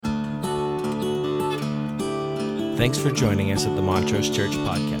Thanks for joining us at the Montrose Church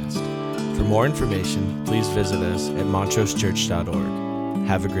Podcast. For more information, please visit us at montrosechurch.org.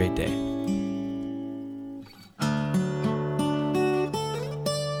 Have a great day.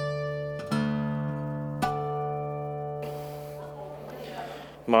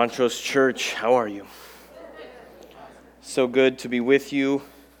 Montrose Church, how are you? So good to be with you.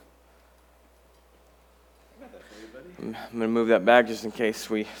 I'm going to move that back just in case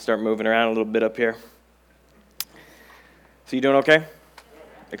we start moving around a little bit up here. So you doing okay?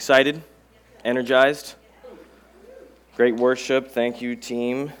 Excited? Energized? Great worship. Thank you,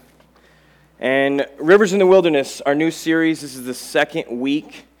 team. And Rivers in the Wilderness, our new series. This is the second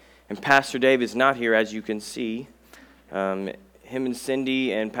week, and Pastor Dave is not here, as you can see. Him and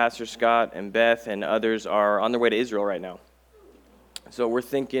Cindy and Pastor Scott and Beth and others are on their way to Israel right now. So we're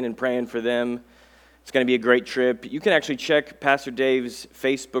thinking and praying for them. It's going to be a great trip. You can actually check Pastor Dave's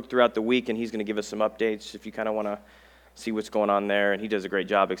Facebook throughout the week, and he's going to give us some updates if you kind of want to see what's going on there. And he does a great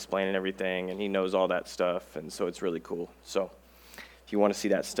job explaining everything, and he knows all that stuff, and so it's really cool. So if you want to see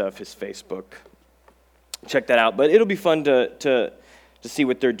that stuff, his Facebook, check that out. But it'll be fun to see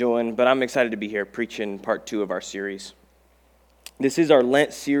what they're doing. But I'm excited to be here preaching part 2 of our series. This is our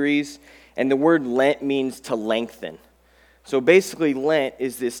Lent series, and the word Lent means to lengthen. So basically, Lent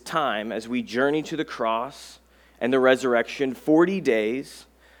is this time as we journey to the cross and the resurrection, 40 days,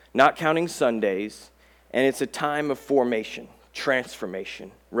 not counting Sundays, and it's a time of formation,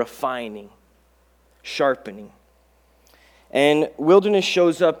 transformation, refining, sharpening. And wilderness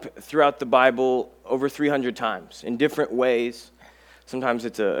shows up throughout the Bible over 300 times in different ways. Sometimes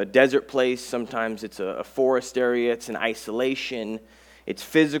it's a desert place, sometimes it's a forest area, it's an isolation, it's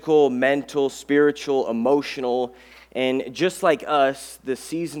physical, mental, spiritual, emotional, and just like us, the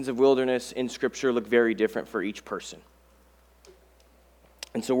seasons of wilderness in Scripture look very different for each person.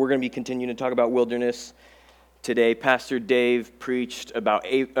 And so we're going to be continuing to talk about wilderness today. Pastor Dave preached about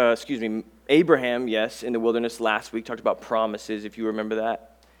Abraham, in the wilderness last week, talked about promises, if you remember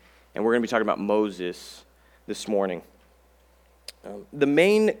that. And we're going to be talking about Moses this morning. The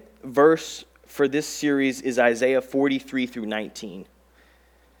main verse for this series is Isaiah 43 through 19.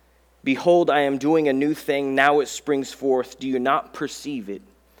 Behold, I am doing a new thing, now it springs forth. Do you not perceive it?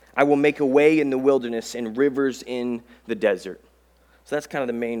 I will make a way in the wilderness and rivers in the desert. So that's kind of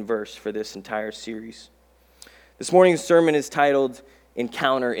the main verse for this entire series. This morning's sermon is titled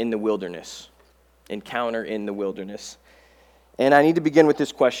Encounter in the Wilderness. Encounter in the Wilderness. And I need to begin with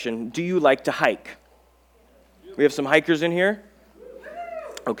this question. Do you like to hike? We have some hikers in here?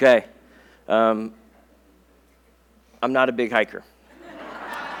 Okay. I'm not a big hiker.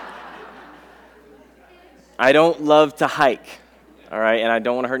 I don't love to hike, all right? And I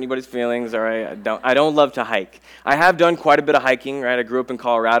don't want to hurt anybody's feelings, all right? I don't love to hike. I have done quite a bit of hiking, right? I grew up in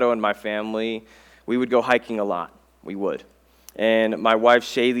Colorado, and my family, we would go hiking a lot. We would. And my wife,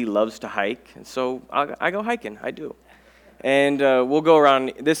 Shaylee, loves to hike, and so I go hiking. I do. And we'll go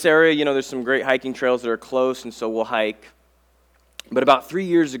around this area. You know, there's some great hiking trails that are close, and so we'll hike. But about 3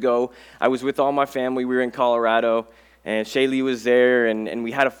 years ago, I was with all my family. We were in Colorado, and Shaylee was there, and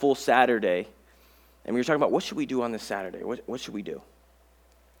we had a full Saturday. And we were talking about, what should we do on this Saturday? What should we do?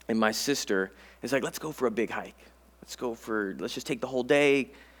 And my sister is like, let's go for a big hike. Let's just take the whole day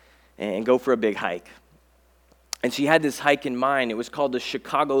and go for a big hike. And she had this hike in mind. It was called the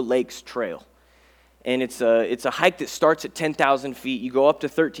Chicago Lakes Trail. And it's a hike that starts at 10,000 feet. You go up to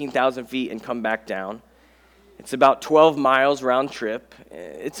 13,000 feet and come back down. It's about 12 miles round trip.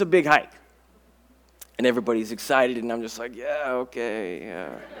 It's a big hike. And everybody's excited, and I'm just like, yeah, okay, yeah.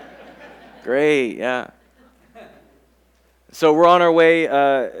 Great, yeah. So we're on our way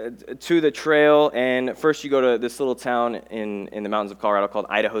to the trail, and first you go to this little town in the mountains of Colorado called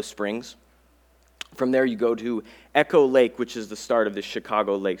Idaho Springs. From there you go to Echo Lake, which is the start of the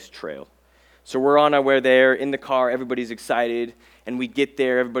Chicago Lakes Trail. So we're on our way there in the car, everybody's excited, and we get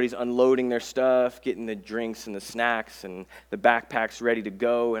there, everybody's unloading their stuff, getting the drinks and the snacks and the backpacks ready to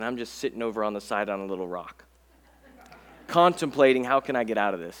go, and I'm just sitting over on the side on a little rock, contemplating how can I get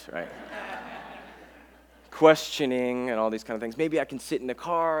out of this, right? Questioning and all these kind of things. Maybe I can sit in the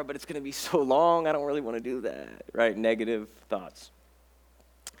car, but it's going to be so long, I don't really want to do that, right? Negative thoughts.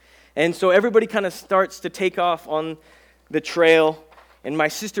 And so everybody kind of starts to take off on the trail, and my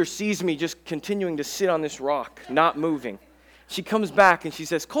sister sees me just continuing to sit on this rock, not moving. She comes back and she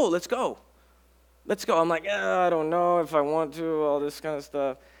says, Cole, let's go. Let's go. I'm like, I don't know if I want to, all this kind of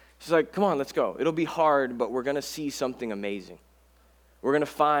stuff. She's like, come on, let's go. It'll be hard, but we're going to see something amazing. We're going to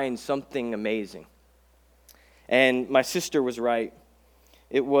find something amazing. And my sister was right.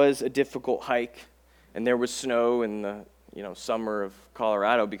 It was a difficult hike, and there was snow, and summer of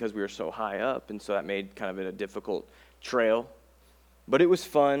Colorado because we were so high up, and so that made kind of a difficult trail. But it was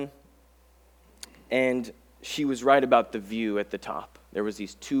fun, and she was right about the view at the top. There was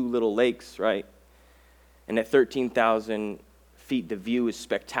these two little lakes, right? And at 13,000 feet, the view is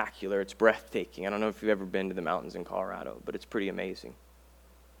spectacular. It's breathtaking. I don't know if you've ever been to the mountains in Colorado, but it's pretty amazing.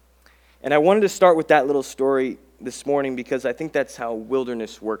 And I wanted to start with that little story this morning because I think that's how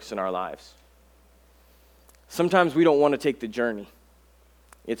wilderness works in our lives. Sometimes we don't want to take the journey.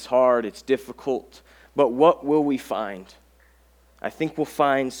 It's hard, it's difficult, but what will we find? I think we'll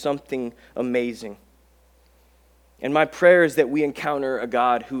find something amazing. And my prayer is that we encounter a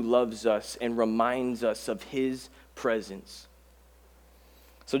God who loves us and reminds us of his presence.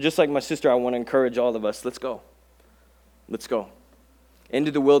 So just like my sister, I want to encourage all of us, let's go. Let's go.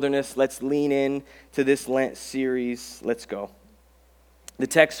 Into the wilderness, let's lean in to this Lent series. Let's go. The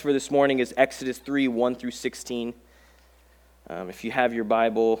text for this morning is Exodus 3, 1 through 16. If you have your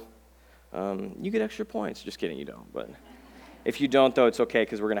Bible, you get extra points. Just kidding, you don't. But if you don't, though, it's okay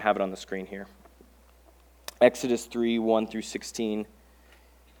because we're going to have it on the screen here. Exodus 3, 1 through 16.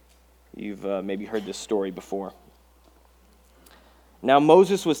 You've maybe heard this story before. Now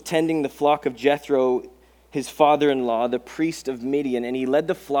Moses was tending the flock of Jethro, his father-in-law, the priest of Midian, and he led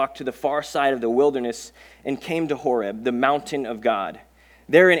the flock to the far side of the wilderness and came to Horeb, the mountain of God.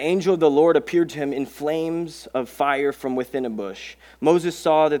 There an angel of the Lord appeared to him in flames of fire from within a bush. Moses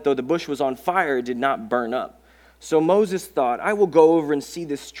saw that though the bush was on fire, it did not burn up. So Moses thought, I will go over and see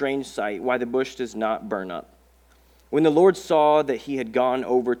this strange sight, why the bush does not burn up. When the Lord saw that he had gone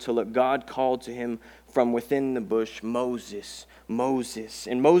over to look, God called to him from within the bush, Moses, Moses.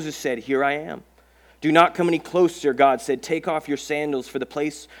 And Moses said, Here I am. Do not come any closer, God said. Take off your sandals, for the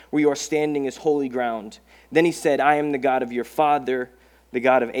place where you are standing is holy ground. Then he said, I am the God of your father, the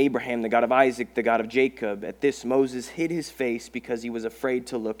God of Abraham, the God of Isaac, the God of Jacob. At this, Moses hid his face because he was afraid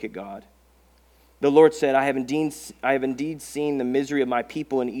to look at God. The Lord said, I have indeed seen the misery of my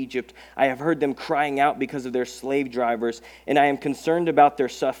people in Egypt. I have heard them crying out because of their slave drivers, and I am concerned about their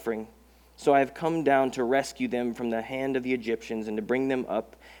suffering. So I have come down to rescue them from the hand of the Egyptians and to bring them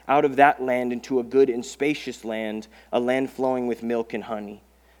up out of that land into a good and spacious land, a land flowing with milk and honey,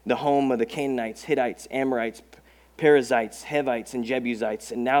 the home of the Canaanites, Hittites, Amorites, Perizzites, Hivites, and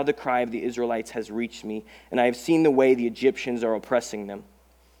Jebusites. And now the cry of the Israelites has reached me, and I have seen the way the Egyptians are oppressing them.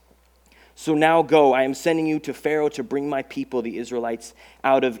 So now go, I am sending you to Pharaoh to bring my people, the Israelites,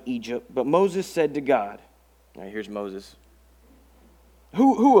 out of Egypt. But Moses said to God, now here's Moses,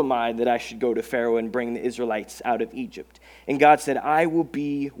 Who am I that I should go to Pharaoh and bring the Israelites out of Egypt? And God said, I will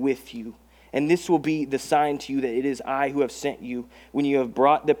be with you, and this will be the sign to you that it is I who have sent you. When you have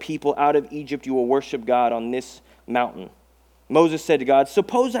brought the people out of Egypt, you will worship God on this mountain. Moses said to God,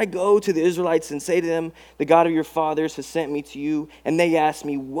 Suppose I go to the Israelites and say to them, The God of your fathers has sent me to you, and they ask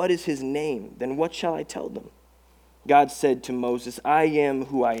me, What is his name? Then what shall I tell them? God said to Moses, I am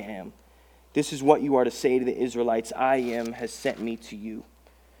who I am. This is what you are to say to the Israelites, I am has sent me to you.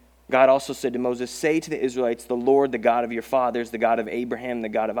 God also said to Moses, Say to the Israelites, The Lord, the God of your fathers, the God of Abraham, the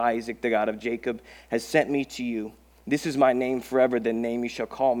God of Isaac, the God of Jacob, has sent me to you. This is my name forever, the name you shall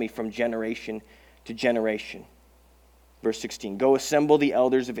call me from generation to generation. Verse 16, Go assemble the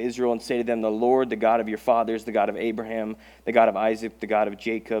elders of Israel and say to them, The Lord, the God of your fathers, the God of Abraham, the God of Isaac, the God of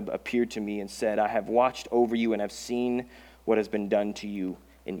Jacob, appeared to me and said, I have watched over you and have seen what has been done to you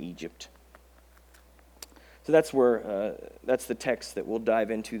in Egypt. So that's the text that we'll dive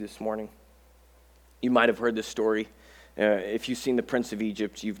into this morning. You might have heard this story. If you've seen The Prince of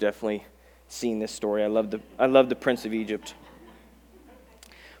Egypt, you've definitely seen this story. I love the Prince of Egypt.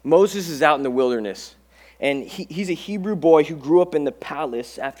 Moses is out in the wilderness. And he's a Hebrew boy who grew up in the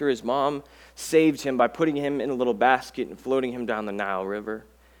palace after his mom saved him by putting him in a little basket and floating him down the Nile River.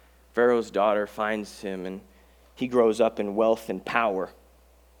 Pharaoh's daughter finds him, and he grows up in wealth and power.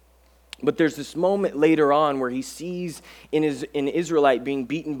 But there's this moment later on where he sees an Israelite being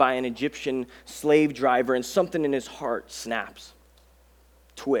beaten by an Egyptian slave driver, and something in his heart snaps,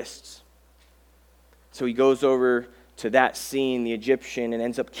 twists. So he goes over to that scene, the Egyptian, and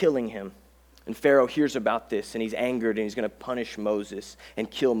ends up killing him. And Pharaoh hears about this, and he's angered, and he's going to punish Moses and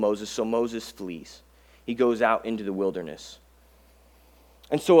kill Moses, so Moses flees. He goes out into the wilderness.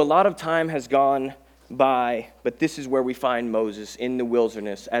 And so a lot of time has gone by, but this is where we find Moses, in the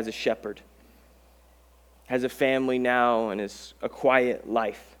wilderness as a shepherd. Has a family now and is a quiet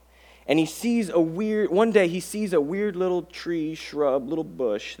life. And one day he sees a weird little tree, shrub, little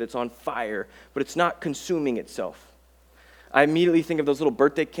bush that's on fire, but it's not consuming itself. I immediately think of those little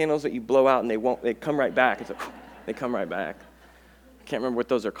birthday candles that you blow out and they come right back. It's like, they come right back. I can't remember what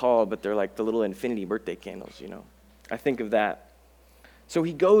those are called, but they're like the little infinity birthday candles, I think of that. So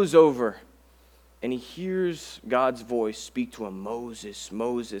he goes over and he hears God's voice speak to him, Moses,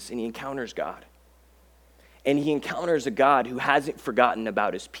 Moses, and he encounters God. And he encounters a God who hasn't forgotten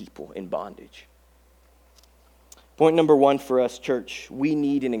about his people in bondage. Point number 1 for us, church, we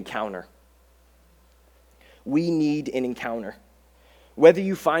need an encounter. We need an encounter. Whether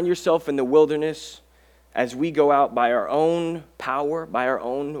you find yourself in the wilderness as we go out by our own power, by our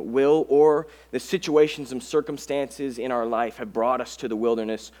own will, or the situations and circumstances in our life have brought us to the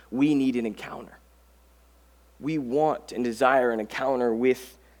wilderness, we need an encounter. We want and desire an encounter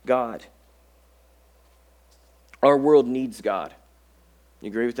with God. Our world needs God. You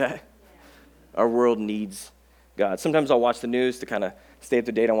agree with that? Our world needs God. Sometimes I'll watch the news to kind of stay up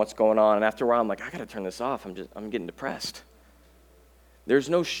to date on what's going on, and after a while I'm like, I got to turn this off. I'm getting depressed. There's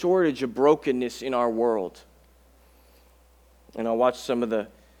no shortage of brokenness in our world. And I'll watch some of the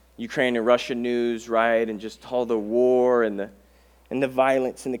Ukraine and Russian news, right, and just all the war and the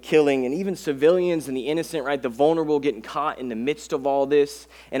violence and the killing, and even civilians and the innocent, right, the vulnerable getting caught in the midst of all this.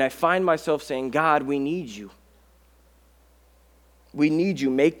 And I find myself saying, God, we need you. We need you.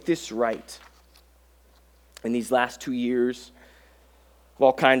 Make this right. In these last 2 years of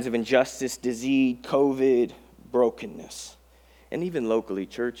all kinds of injustice, disease, COVID, brokenness. And even locally,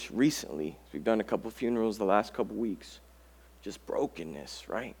 church, recently, we've done a couple funerals the last couple weeks. Just brokenness,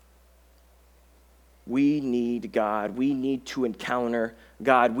 right? We need God. We need to encounter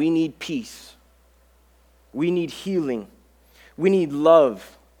God. We need peace. We need healing. We need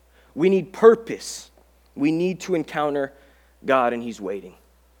love. We need purpose. We need to encounter God, and he's waiting.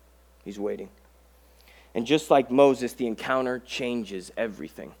 He's waiting. And just like Moses, the encounter changes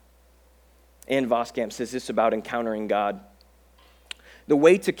everything. Ann Voskamp says this about encountering God. The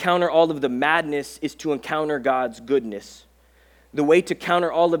way to counter all of the madness is to encounter God's goodness. The way to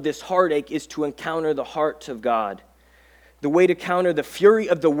counter all of this heartache is to encounter the heart of God. The way to counter the fury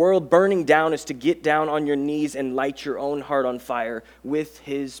of the world burning down is to get down on your knees and light your own heart on fire with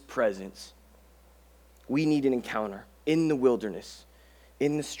his presence. We need an encounter in the wilderness,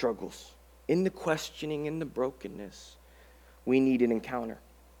 in the struggles, in the questioning, in the brokenness. We need an encounter.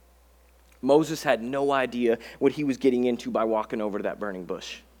 Moses had no idea what he was getting into by walking over to that burning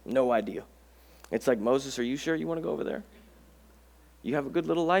bush. No idea. It's like, Moses, are you sure you want to go over there? You have a good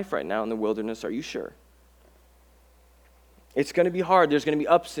little life right now in the wilderness. Are you sure? It's going to be hard. There's going to be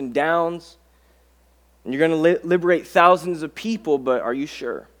ups and downs. And you're going to liberate thousands of people, but are you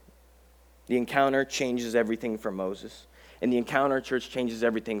sure? The encounter changes everything for Moses. And the encounter, church, changes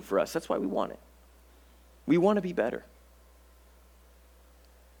everything for us. That's why we want it. We want to be better.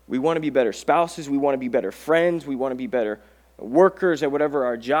 We want to be better spouses. We want to be better friends. We want to be better workers at whatever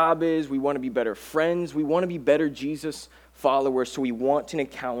our job is. We want to be better friends. We want to be better Jesus followers. So we want an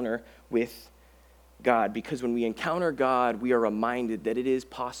encounter with God. Because when we encounter God, we are reminded that it is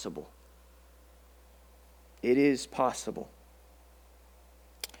possible. It is possible.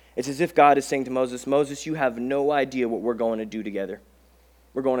 It's as if God is saying to Moses, Moses, you have no idea what we're going to do together.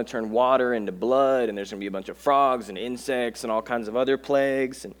 We're going to turn water into blood, and there's going to be a bunch of frogs and insects and all kinds of other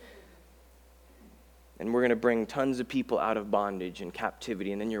plagues. And we're going to bring tons of people out of bondage and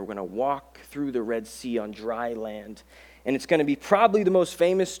captivity. And then you're going to walk through the Red Sea on dry land. And it's going to be probably the most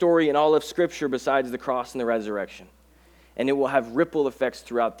famous story in all of Scripture besides the cross and the resurrection. And it will have ripple effects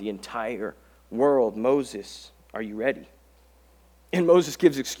throughout the entire world. Moses, are you ready? And Moses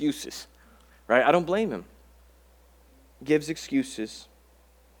gives excuses, right? I don't blame him. Gives excuses.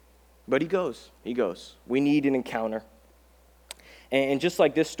 But he goes. We need an encounter. And just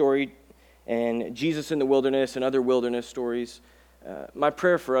like this story and Jesus in the wilderness and other wilderness stories, my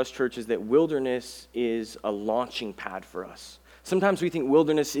prayer for us, church, is that wilderness is a launching pad for us. Sometimes we think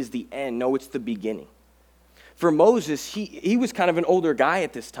wilderness is the end. No, it's the beginning. For Moses, he was kind of an older guy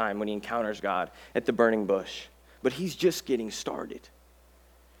at this time when he encounters God at the burning bush. But he's just getting started.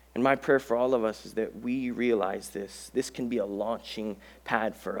 And my prayer for all of us is that we realize this. This can be a launching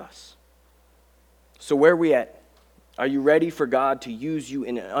pad for us. So where are we at? Are you ready for God to use you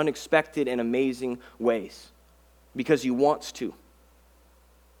in unexpected and amazing ways? Because he wants to.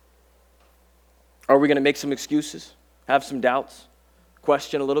 Are we going to make some excuses? Have some doubts?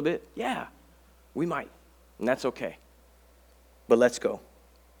 Question a little bit? Yeah, we might. And that's okay. But let's go.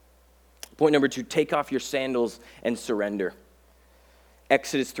 Point number 2, take off your sandals and surrender.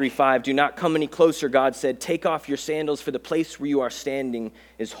 Exodus 3:5, do not come any closer, God said. Take off your sandals, for the place where you are standing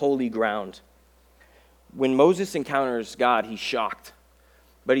is holy ground. When Moses encounters God, he's shocked.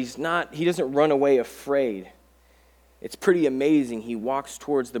 But he doesn't run away afraid. It's pretty amazing. He walks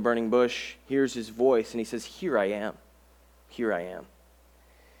towards the burning bush, hears his voice, and he says, here I am. Here I am.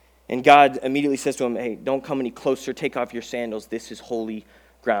 And God immediately says to him, hey, don't come any closer. Take off your sandals. This is holy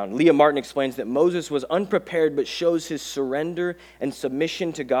ground. Leah Martin explains that Moses was unprepared but shows his surrender and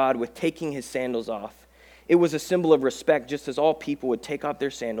submission to God with taking his sandals off. It was a symbol of respect, just as all people would take off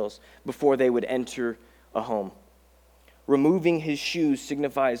their sandals before they would enter a home. Removing his shoes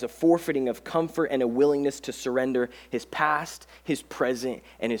signifies a forfeiting of comfort and a willingness to surrender his past, his present,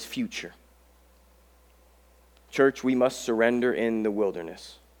 and his future. Church, we must surrender in the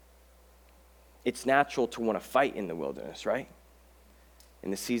wilderness. It's natural to want to fight in the wilderness, right?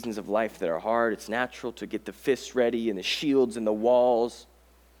 In the seasons of life that are hard, it's natural to get the fists ready and the shields and the walls.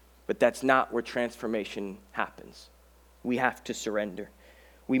 But that's not where transformation happens. We have to surrender.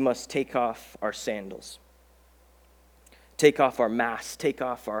 We must take off our sandals. Take off our masks. Take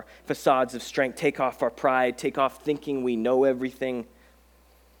off our facades of strength. Take off our pride. Take off thinking we know everything.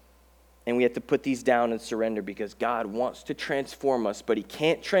 And we have to put these down and surrender because God wants to transform us, but he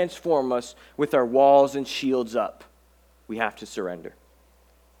can't transform us with our walls and shields up. We have to surrender.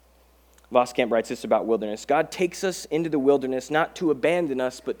 Voskamp writes this about wilderness. God takes us into the wilderness not to abandon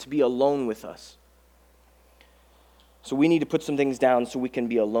us, but to be alone with us. So we need to put some things down so we can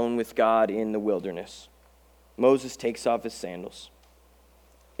be alone with God in the wilderness. Moses takes off his sandals.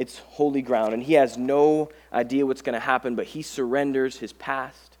 It's holy ground, and he has no idea what's going to happen, but he surrenders his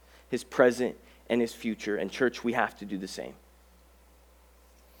past, his present, and his future. And church, we have to do the same.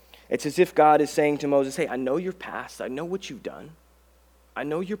 It's as if God is saying to Moses, hey, I know your past. I know what you've done. I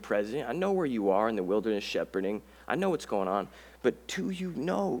know your present. I know where you are in the wilderness shepherding. I know what's going on. But do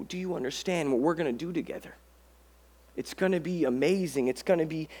you understand what we're going to do together? It's going to be amazing. It's going to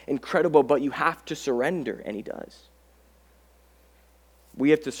be incredible, but you have to surrender, and he does. We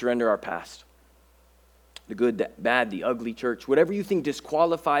have to surrender our past. The good, the bad, the ugly, church. Whatever you think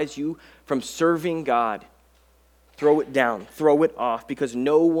disqualifies you from serving God, throw it down, throw it off, because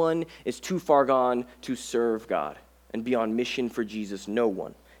no one is too far gone to serve God and be on mission for Jesus. No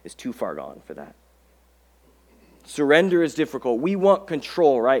one is too far gone for that. Surrender is difficult. We want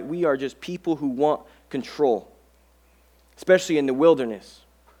control, right? We are just people who want control. Especially in the wilderness.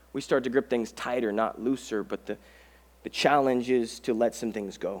 We start to grip things tighter, not looser, but the challenge is to let some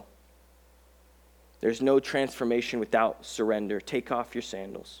things go. There's no transformation without surrender. Take off your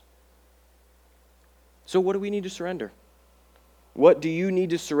sandals. So what do we need to surrender? What do you need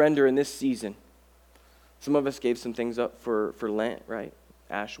to surrender in this season? Some of us gave some things up for Lent, right?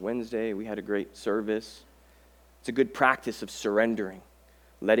 Ash Wednesday, we had a great service. It's a good practice of surrendering,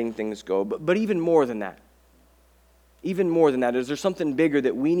 letting things go. But even more than that, is there something bigger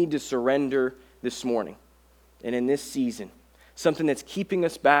that we need to surrender this morning and in this season? Something that's keeping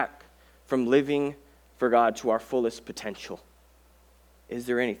us back from living for God to our fullest potential. Is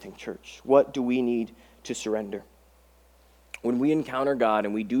there anything, church? What do we need to surrender? When we encounter God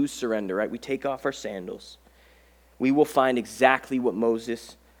and we do surrender, right, we take off our sandals, we will find exactly what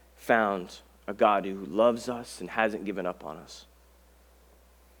Moses found, a God who loves us and hasn't given up on us.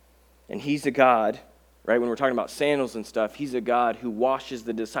 And he's a God, right, when we're talking about sandals and stuff, he's a God who washes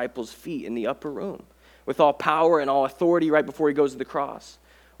the disciples' feet in the upper room with all power and all authority right before he goes to the cross.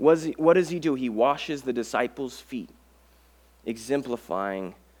 What does he do? He washes the disciples' feet,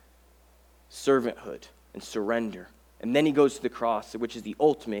 exemplifying servanthood and surrender. And then he goes to the cross, which is the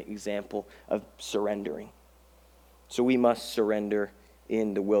ultimate example of surrendering. So we must surrender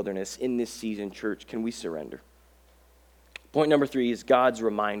in the wilderness. In this season, church, can we surrender? Point number 3 is God's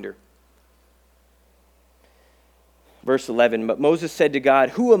reminder. Verse 11, but Moses said to God,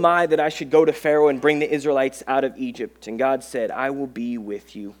 who am I that I should go to Pharaoh and bring the Israelites out of Egypt? And God said, I will be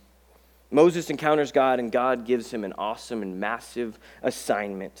with you. Moses encounters God, and God gives him an awesome and massive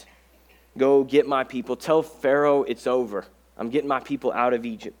assignment. Go get my people. Tell Pharaoh it's over. I'm getting my people out of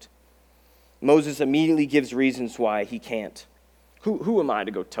Egypt. Moses immediately gives reasons why he can't. Who am I to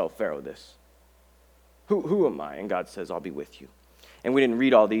go tell Pharaoh this? Who am I? And God says, I'll be with you. And we didn't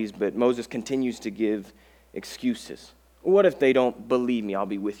read all these, but Moses continues to give excuses. What if they don't believe me? I'll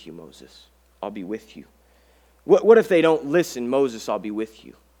be with you, Moses. I'll be with you. What if they don't listen? Moses, I'll be with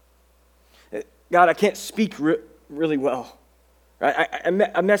you. God, I can't speak really well. I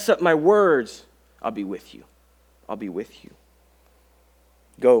mess up my words. I'll be with you. I'll be with you.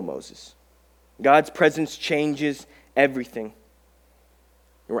 Go, Moses. God's presence changes everything.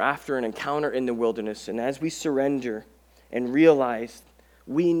 We're after an encounter in the wilderness, and as we surrender and realize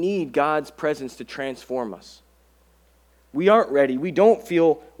we need God's presence to transform us. We aren't ready. We don't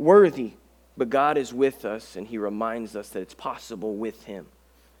feel worthy, but God is with us, and he reminds us that it's possible with him.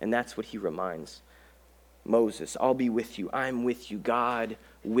 And that's what he reminds Moses. I'll be with you. I'm with you. God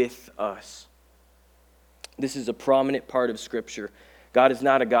with us. This is a prominent part of Scripture. God is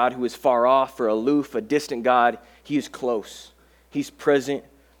not a God who is far off or aloof, a distant God. He is close. He's present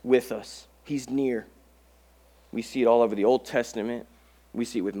with us. He's near. We see it all over the Old Testament. We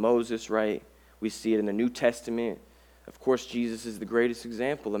see it with Moses, right? We see it in the New Testament. Of course, Jesus is the greatest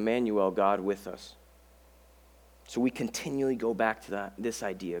example, Emmanuel, God with us. So we continually go back to this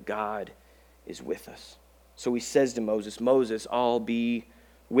idea, God is with us. So he says to Moses, Moses, I'll be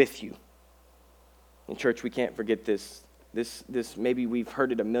with you. In church, we can't forget this. This maybe we've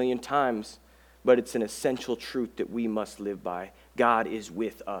heard it a million times, but it's an essential truth that we must live by. God is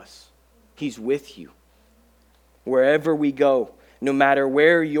with us. He's with you. Wherever we go, no matter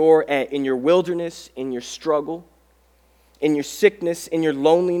where you're at, in your wilderness, in your struggle, in your sickness, in your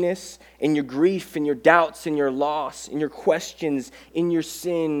loneliness, in your grief, in your doubts, in your loss, in your questions, in your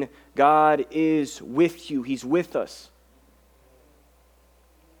sin, God is with you. He's with us.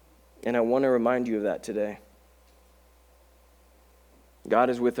 And I want to remind you of that today.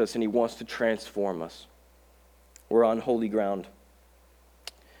 God is with us and he wants to transform us. We're on holy ground.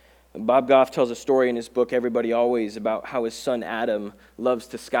 Bob Goff tells a story in his book, Everybody Always, about how his son Adam loves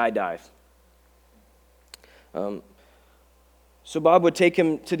to skydive. So Bob would take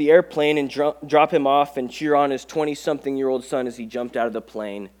him to the airplane and drop him off and cheer on his 20-something-year-old son as he jumped out of the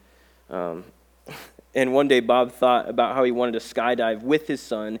plane. And one day Bob thought about how he wanted to skydive with his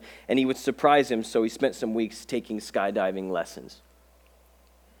son, and he would surprise him, so he spent some weeks taking skydiving lessons.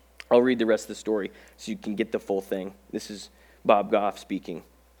 I'll read the rest of the story so you can get the full thing. This is Bob Goff speaking.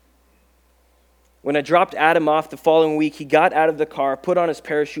 When I dropped Adam off the following week, he got out of the car, put on his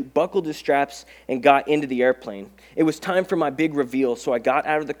parachute, buckled his straps, and got into the airplane. It was time for my big reveal, so I got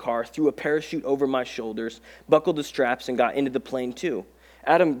out of the car, threw a parachute over my shoulders, buckled the straps, and got into the plane too.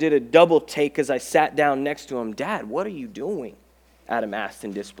 Adam did a double take as I sat down next to him. Dad, what are you doing? Adam asked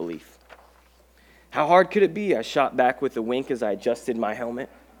in disbelief. How hard could it be? I shot back with a wink as I adjusted my helmet.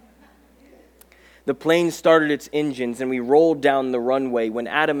 The plane started its engines and we rolled down the runway. When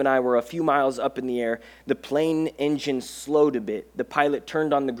Adam and I were a few miles up in the air, the plane engine slowed a bit. The pilot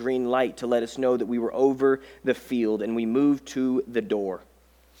turned on the green light to let us know that we were over the field, and we moved to the door.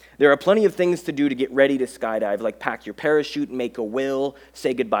 There are plenty of things to do to get ready to skydive, like pack your parachute, make a will,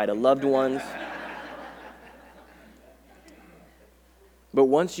 say goodbye to loved ones. But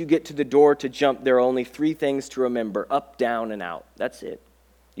once you get to the door to jump, there are only 3 things to remember: up, down, and out. That's it.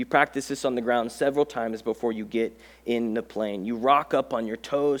 You practice this on the ground several times before you get in the plane. You rock up on your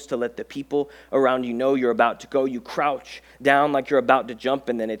toes to let the people around you know you're about to go. You crouch down like you're about to jump,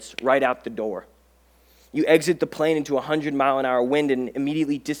 and then it's right out the door. You exit the plane into 100-mile-an-hour wind and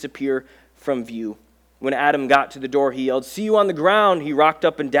immediately disappear from view. When Adam got to the door, he yelled, "See you on the ground!" He rocked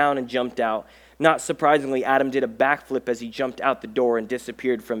up and down and jumped out. Not surprisingly, Adam did a backflip as he jumped out the door and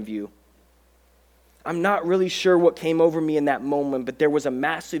disappeared from view. I'm not really sure what came over me in that moment, but there was a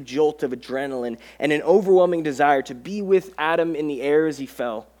massive jolt of adrenaline and an overwhelming desire to be with Adam in the air as he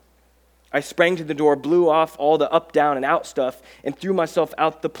fell. I sprang to the door, blew off all the up, down, and out stuff, and threw myself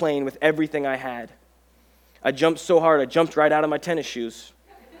out the plane with everything I had. I jumped so hard, I jumped right out of my tennis shoes.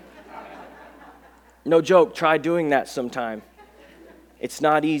 No joke, try doing that sometime. It's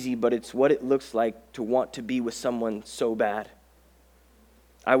not easy, but it's what it looks like to want to be with someone so bad.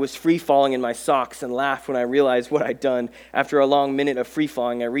 I was free-falling in my socks and laughed when I realized what I'd done. After a long minute of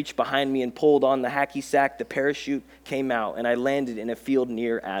free-falling, I reached behind me and pulled on the hacky sack. The parachute came out, and I landed in a field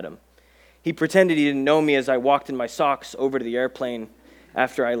near Adam. He pretended he didn't know me as I walked in my socks over to the airplane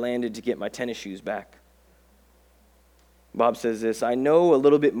after I landed to get my tennis shoes back. Bob says this, I know a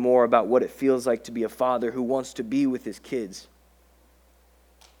little bit more about what it feels like to be a father who wants to be with his kids.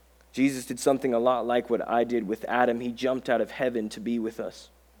 Jesus did something a lot like what I did with Adam. He jumped out of heaven to be with us.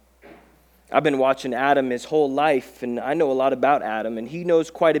 I've been watching Adam his whole life, and I know a lot about Adam, and he knows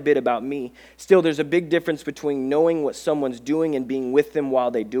quite a bit about me. Still, there's a big difference between knowing what someone's doing and being with them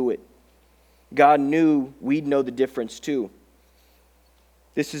while they do it. God knew we'd know the difference too.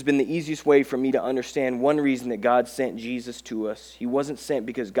 This has been the easiest way for me to understand one reason that God sent Jesus to us. He wasn't sent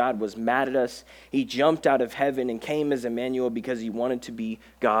because God was mad at us. He jumped out of heaven and came as Emmanuel because he wanted to be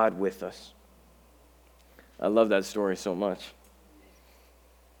God with us. I love that story so much.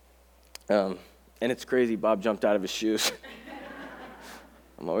 And it's crazy, Bob jumped out of his shoes.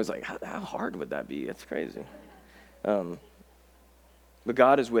 I'm always like, how hard would that be? That's crazy. But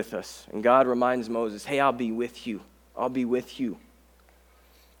God is with us, and God reminds Moses, hey, I'll be with you. I'll be with you.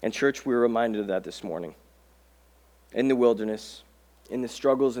 And church, we were reminded of that this morning. In the wilderness, in the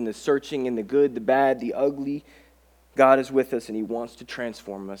struggles, in the searching, in the good, the bad, the ugly, God is with us and he wants to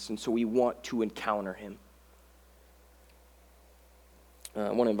transform us. And so we want to encounter him.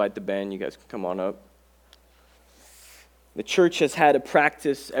 I want to invite the band. You guys can come on up. The church has had a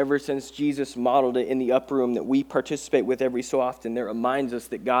practice ever since Jesus modeled it in the upper room that we participate with every so often that reminds us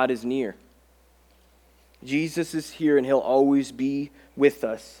that God is near. Jesus is here and he'll always be with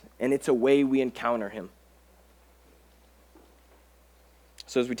us, and it's a way we encounter him.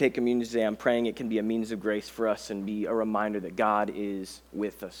 So as we take communion today, I'm praying it can be a means of grace for us and be a reminder that God is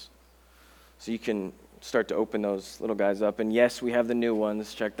with us. So you can start to open those little guys up. And yes, we have the new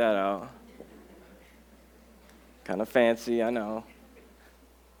ones. Check that out. Kind of fancy, I know.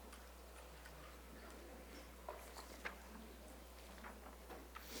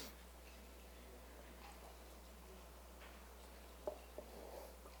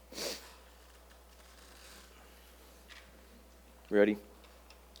 Ready?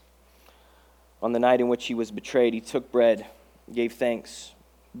 On the night in which he was betrayed, he took bread, gave thanks,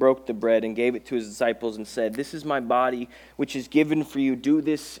 broke the bread, and gave it to his disciples and said, "This is my body, which is given for you. Do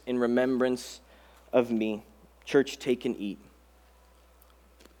this in remembrance of me." Church, take and eat.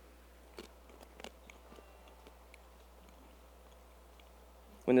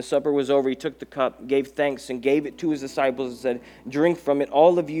 When the supper was over, he took the cup, gave thanks, and gave it to his disciples and said, "Drink from it,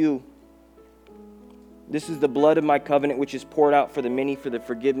 all of you. This is the blood of my covenant, which is poured out for the many for the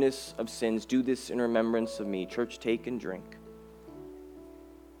forgiveness of sins. Do this in remembrance of me." Church, take and drink.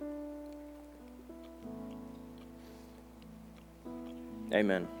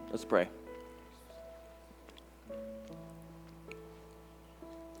 Amen. Let's pray.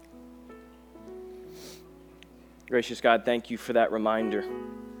 Gracious God, thank you for that reminder.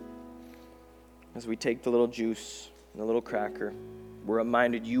 As we take the little juice and the little cracker, we're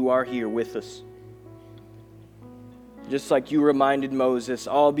reminded you are here with us. Just like you reminded Moses,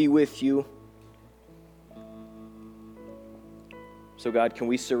 I'll be with you. So God, can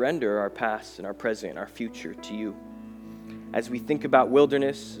we surrender our past and our present and our future to you? As we think about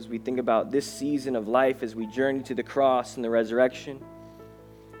wilderness, as we think about this season of life, as we journey to the cross and the resurrection,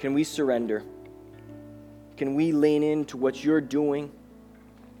 can we surrender? Can we lean into what you're doing?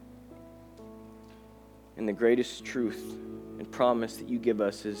 And the greatest truth and promise that you give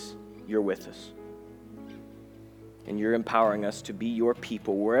us is you're with us. And you're empowering us to be your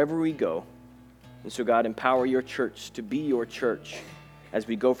people wherever we go. And so God, empower your church to be your church as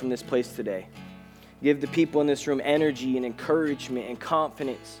we go from this place today. Give the people in this room energy and encouragement and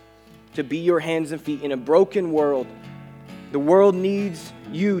confidence to be your hands and feet in a broken world. The world needs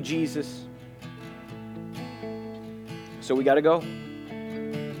you, Jesus. So we got to go.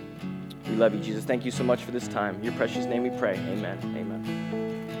 We love you, Jesus. Thank you so much for this time. In your precious name we pray. Amen. Amen.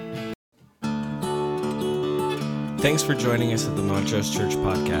 Thanks for joining us at the Montrose Church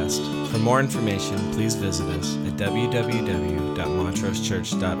Podcast. For more information, please visit us at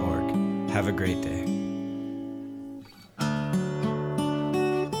www.montrosechurch.org. Have a great day.